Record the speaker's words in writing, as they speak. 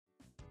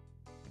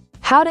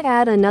How to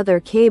add another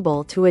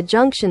cable to a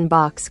junction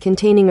box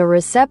containing a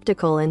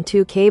receptacle and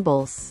 2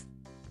 cables.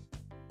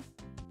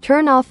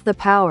 Turn off the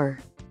power.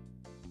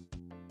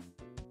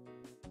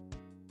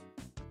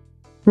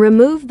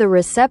 Remove the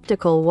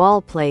receptacle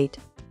wall plate.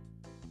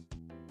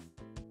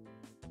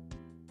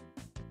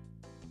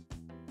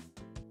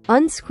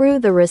 Unscrew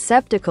the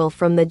receptacle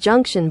from the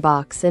junction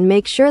box and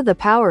make sure the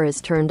power is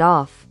turned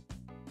off.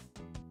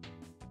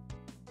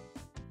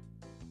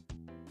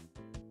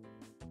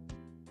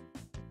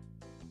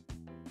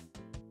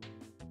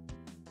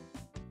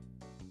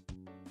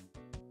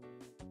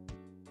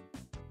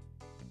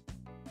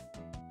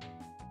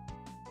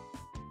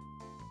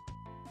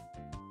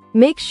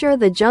 Make sure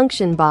the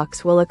junction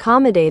box will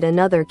accommodate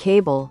another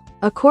cable.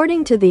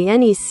 According to the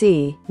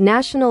NEC,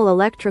 National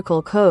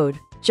Electrical Code,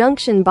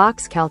 junction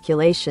box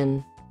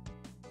calculation.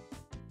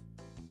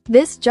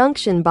 This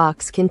junction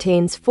box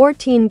contains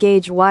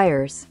 14-gauge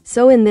wires,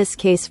 so in this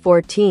case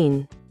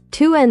 14.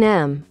 2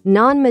 nm,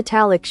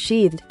 non-metallic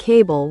sheathed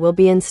cable will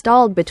be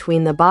installed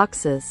between the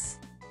boxes.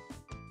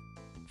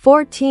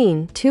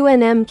 14 2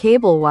 nm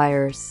cable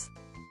wires.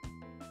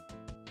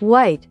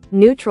 White,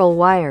 neutral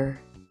wire.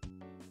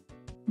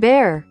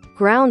 Bare,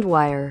 ground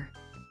wire.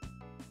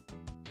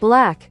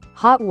 Black,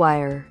 hot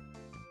wire.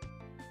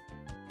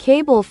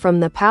 Cable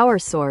from the power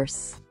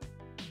source.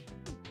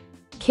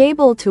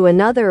 Cable to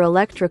another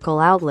electrical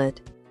outlet.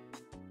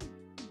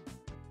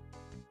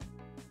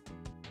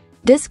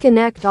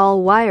 Disconnect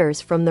all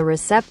wires from the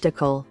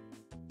receptacle.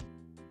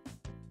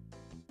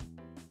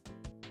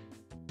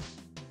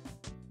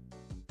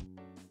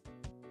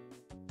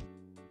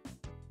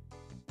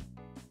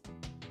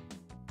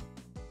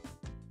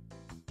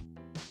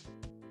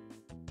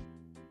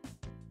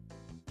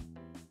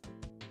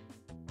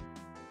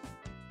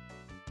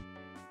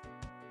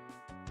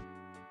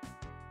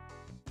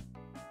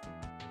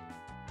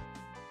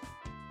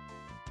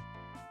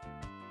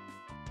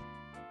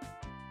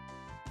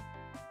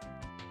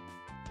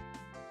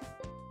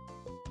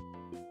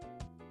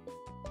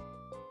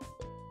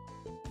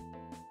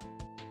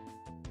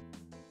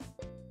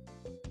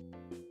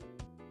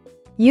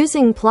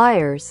 Using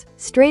pliers,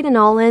 straighten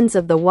all ends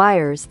of the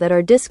wires that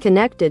are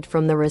disconnected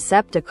from the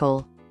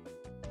receptacle.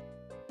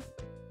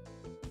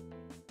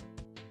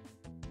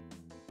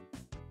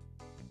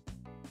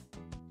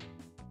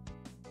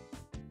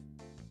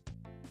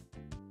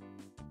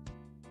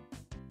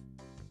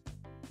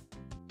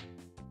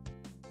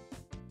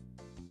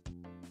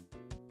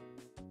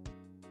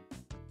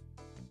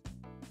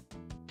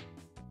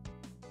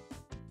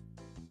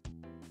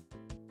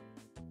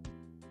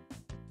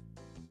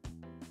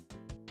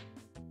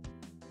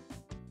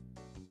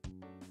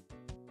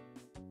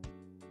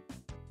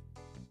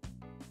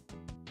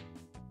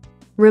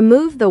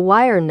 Remove the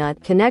wire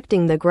nut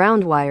connecting the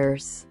ground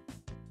wires.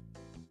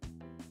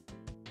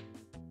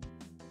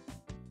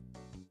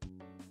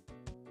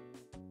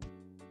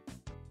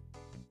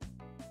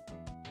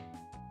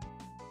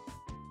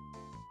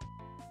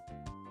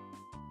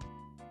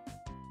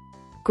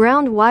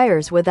 Ground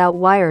wires without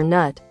wire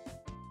nut.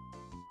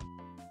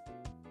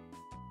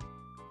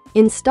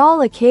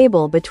 Install a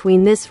cable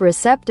between this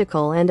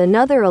receptacle and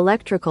another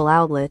electrical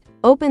outlet.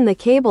 Open the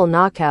cable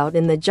knockout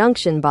in the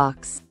junction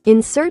box.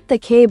 Insert the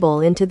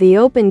cable into the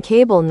open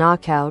cable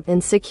knockout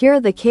and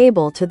secure the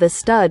cable to the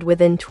stud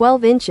within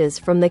 12 inches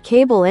from the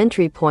cable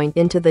entry point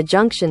into the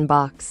junction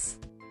box.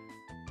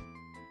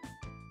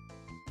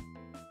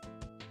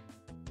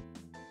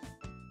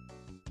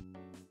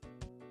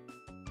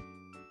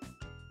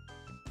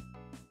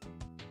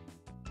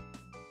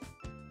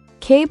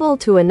 Cable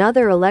to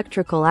another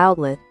electrical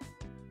outlet.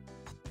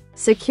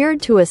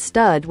 Secured to a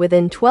stud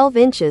within 12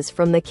 inches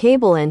from the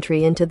cable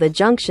entry into the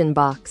junction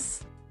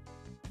box.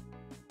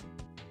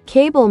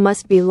 Cable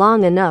must be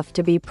long enough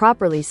to be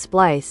properly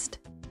spliced.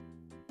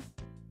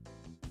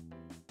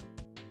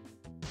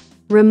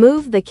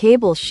 Remove the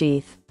cable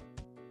sheath.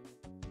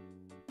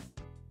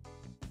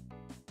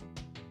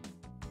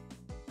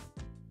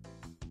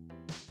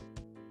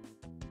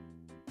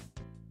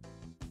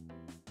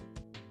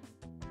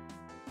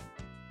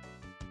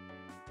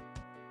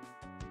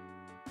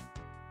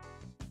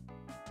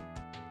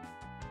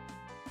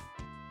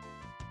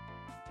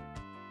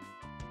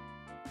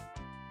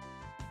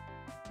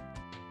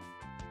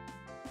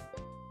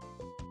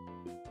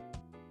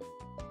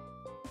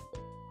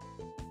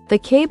 The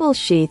cable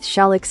sheath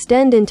shall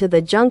extend into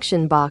the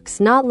junction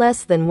box not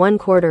less than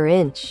 1/4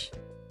 inch.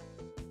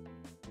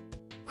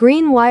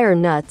 Green wire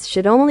nuts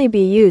should only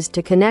be used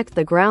to connect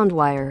the ground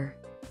wire.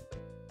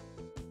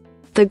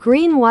 The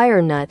green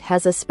wire nut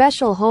has a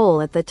special hole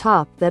at the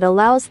top that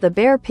allows the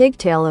bare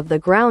pigtail of the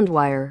ground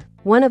wire,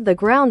 one of the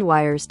ground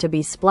wires to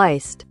be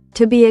spliced,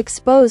 to be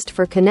exposed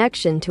for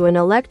connection to an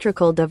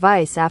electrical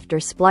device after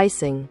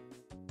splicing.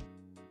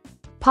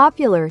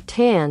 Popular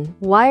tan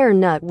wire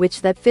nut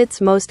which that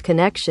fits most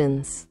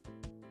connections.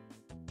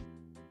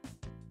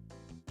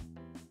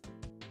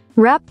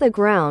 Wrap the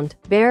ground,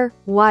 bare,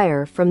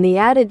 wire from the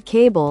added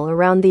cable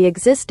around the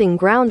existing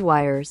ground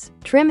wires,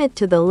 trim it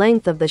to the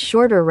length of the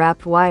shorter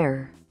wrapped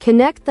wire.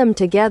 Connect them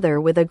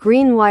together with a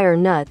green wire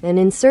nut and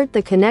insert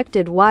the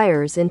connected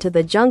wires into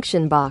the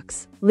junction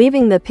box,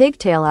 leaving the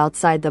pigtail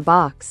outside the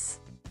box.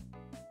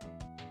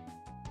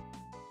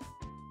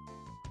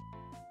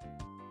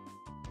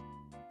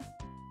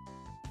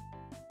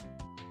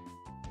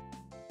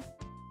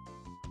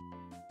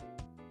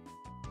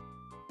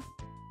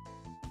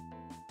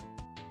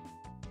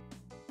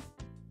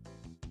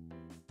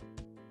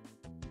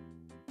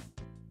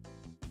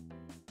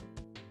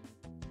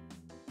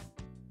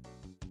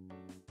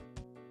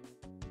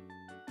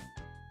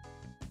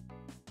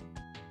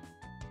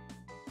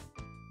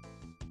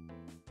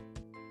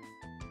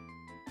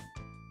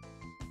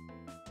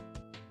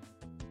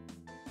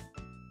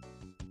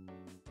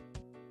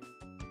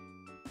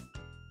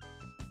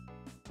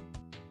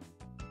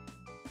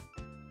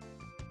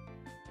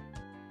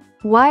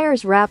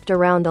 Wires wrapped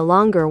around a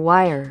longer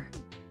wire.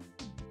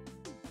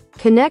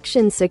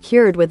 Connection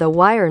secured with a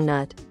wire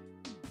nut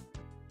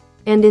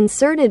and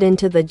inserted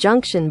into the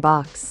junction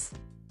box,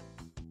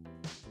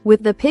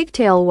 with the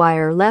pigtail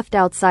wire left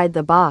outside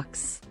the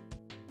box.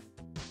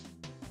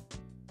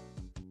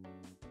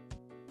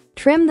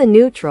 Trim the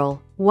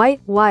neutral,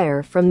 white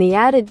wire from the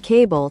added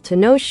cable to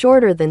no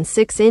shorter than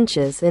 6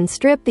 inches and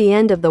strip the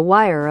end of the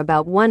wire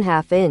about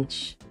 1/2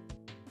 inch.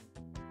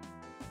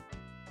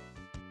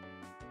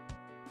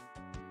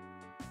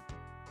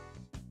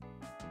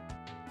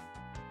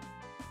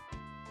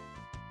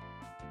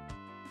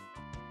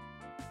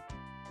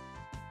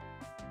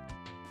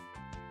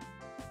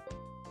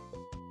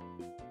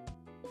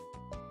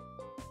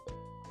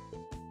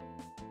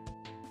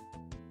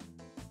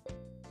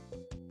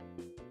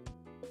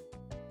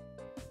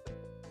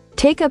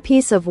 Take a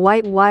piece of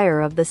white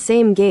wire of the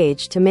same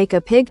gauge to make a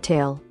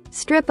pigtail,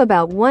 strip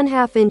about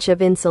 1/2 inch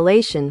of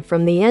insulation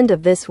from the end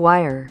of this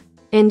wire,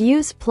 and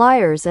use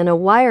pliers and a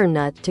wire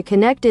nut to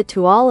connect it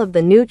to all of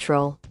the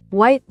neutral,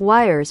 white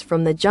wires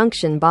from the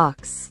junction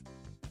box.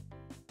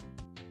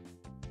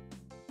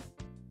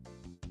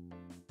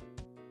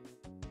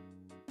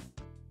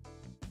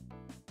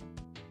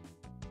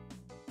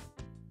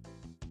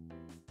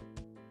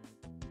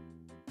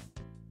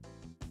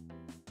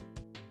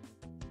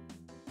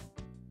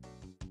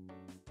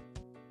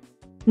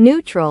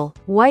 Neutral,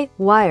 white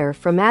wire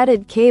from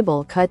added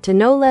cable cut to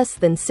no less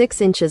than 6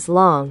 inches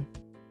long,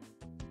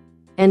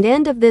 and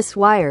end of this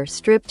wire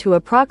stripped to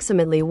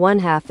approximately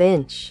 1/2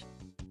 inch.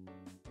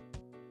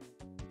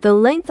 The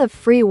length of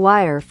free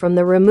wire from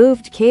the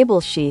removed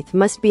cable sheath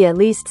must be at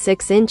least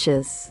 6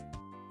 inches.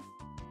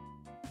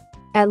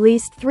 At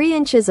least 3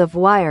 inches of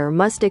wire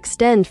must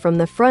extend from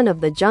the front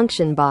of the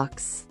junction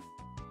box.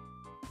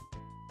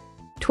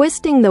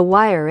 Twisting the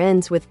wire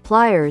ends with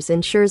pliers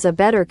ensures a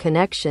better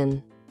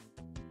connection.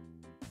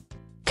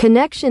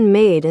 Connection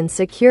made and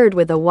secured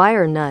with a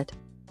wire nut.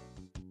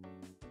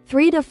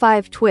 3 to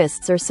 5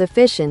 twists are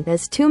sufficient,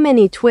 as too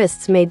many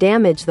twists may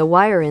damage the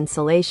wire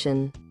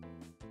insulation.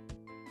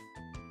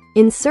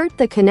 Insert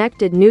the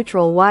connected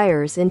neutral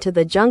wires into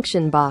the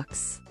junction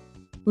box,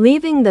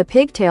 leaving the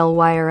pigtail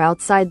wire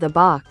outside the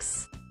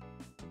box.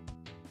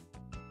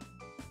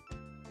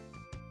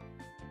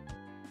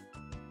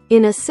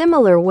 In a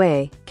similar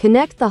way,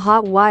 connect the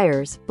hot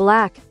wires,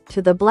 black,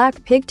 to the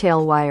black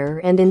pigtail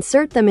wire and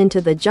insert them into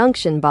the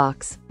junction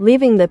box,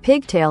 leaving the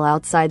pigtail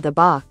outside the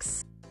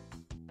box.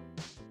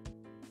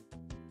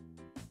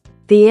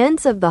 The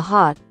ends of the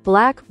hot,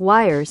 black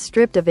wires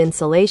stripped of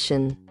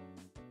insulation.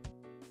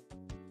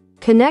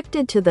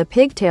 Connected to the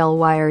pigtail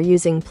wire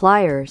using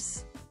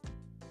pliers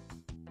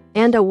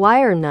and a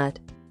wire nut.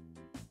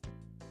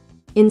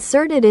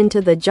 Inserted into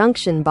the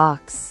junction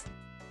box,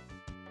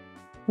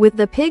 with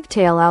the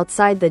pigtail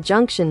outside the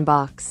junction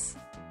box.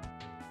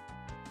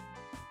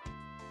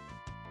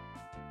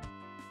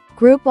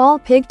 Group all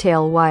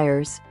pigtail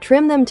wires,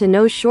 trim them to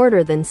no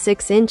shorter than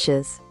 6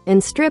 inches,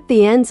 and strip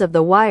the ends of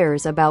the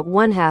wires about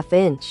 1/2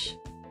 inch.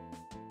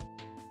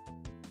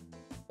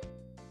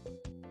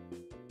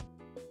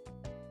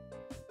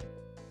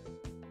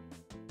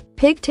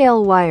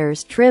 Pigtail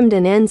wires trimmed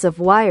and ends of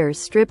wires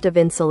stripped of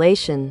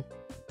insulation.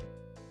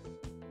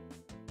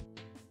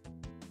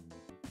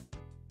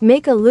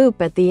 Make a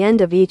loop at the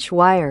end of each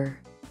wire.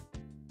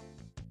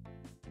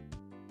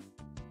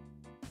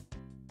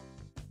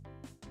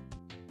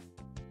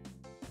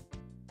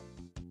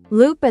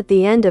 Loop at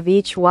the end of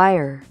each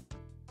wire.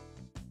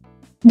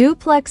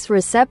 Duplex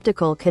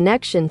receptacle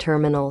connection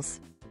terminals.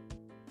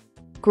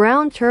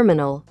 Ground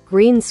terminal,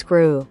 green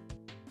screw.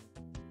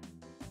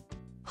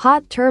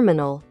 Hot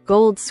terminal,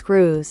 gold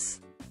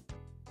screws.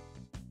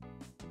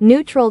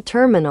 Neutral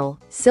terminal,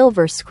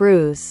 silver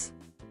screws.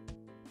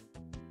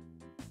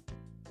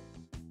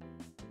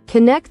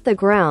 Connect the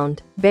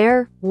ground,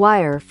 bare,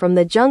 wire from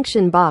the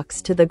junction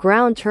box to the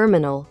ground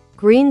terminal,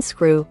 green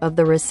screw, of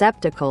the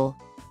receptacle.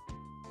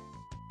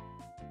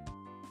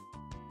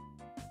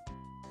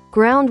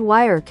 Ground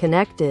wire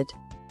connected.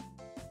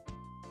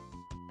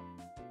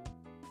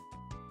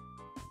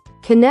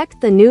 Connect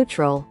the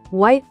neutral,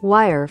 white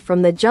wire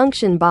from the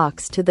junction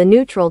box to the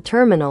neutral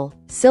terminal,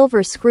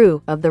 silver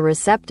screw, of the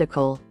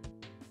receptacle.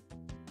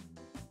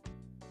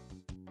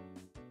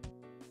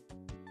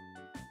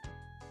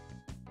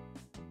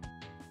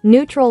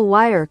 Neutral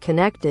wire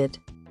connected.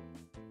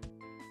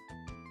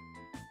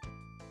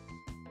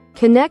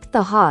 Connect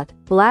the hot,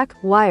 black,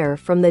 wire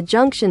from the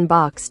junction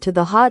box to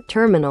the hot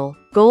terminal,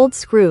 gold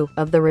screw,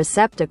 of the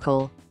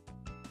receptacle.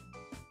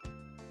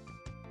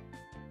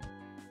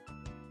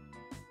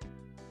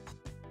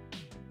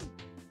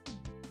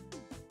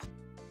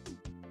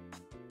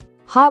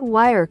 Hot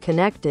wire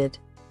connected.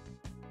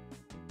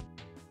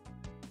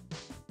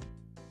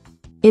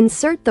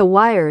 Insert the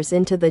wires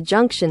into the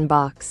junction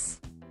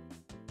box.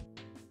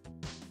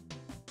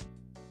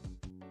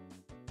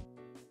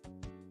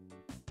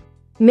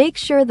 Make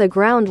sure the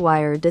ground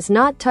wire does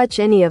not touch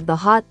any of the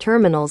hot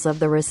terminals of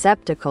the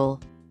receptacle.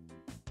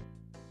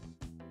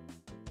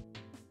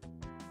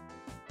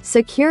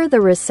 Secure the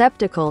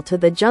receptacle to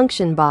the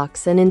junction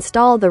box and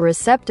install the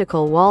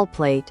receptacle wall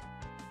plate.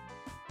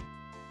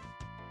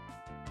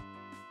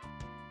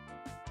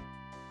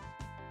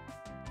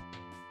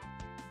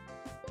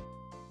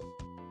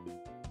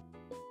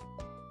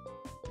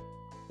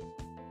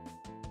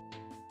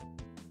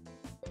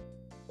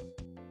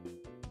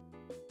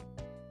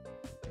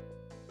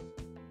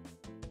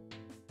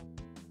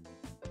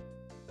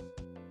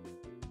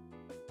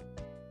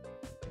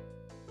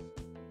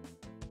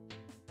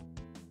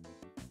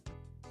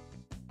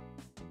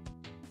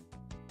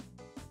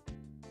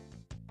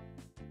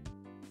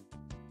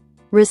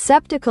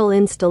 Receptacle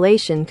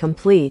installation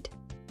complete.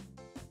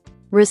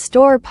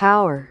 Restore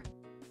power.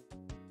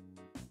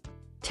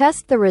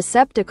 Test the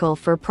receptacle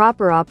for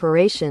proper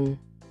operation.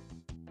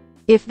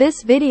 If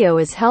this video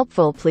is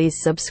helpful,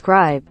 please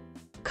subscribe.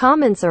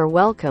 Comments are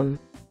welcome.